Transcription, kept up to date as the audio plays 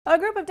A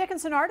group of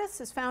Dickinson artists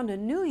has found a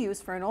new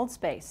use for an old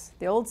space.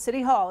 The old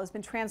City Hall has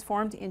been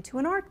transformed into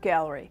an art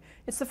gallery.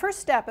 It's the first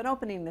step in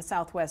opening the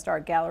Southwest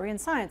Art Gallery and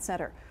Science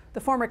Center. The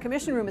former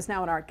commission room is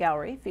now an art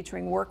gallery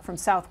featuring work from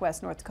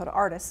Southwest North Dakota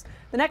artists.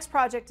 The next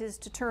project is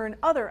to turn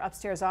other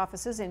upstairs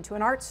offices into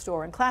an art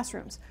store and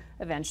classrooms.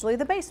 Eventually,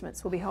 the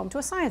basements will be home to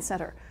a science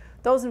center.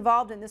 Those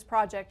involved in this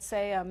project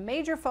say a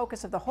major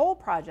focus of the whole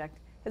project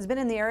has been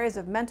in the areas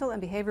of mental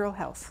and behavioral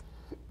health.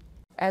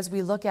 As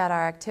we look at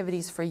our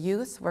activities for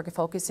youth, we're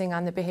focusing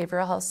on the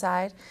behavioral health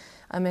side,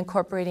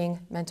 incorporating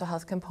mental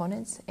health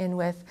components in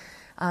with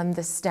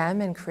the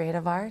STEM and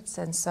creative arts.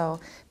 And so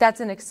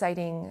that's an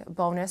exciting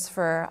bonus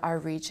for our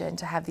region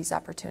to have these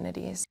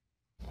opportunities.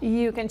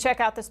 You can check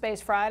out the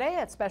space Friday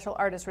at Special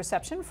Artist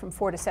Reception from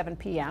 4 to 7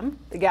 p.m.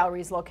 The gallery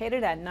is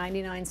located at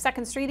 99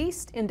 2nd Street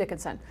East in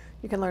Dickinson.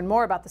 You can learn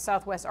more about the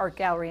Southwest Art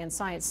Gallery and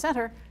Science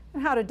Center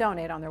and how to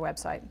donate on their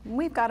website.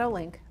 We've got a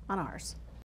link on ours.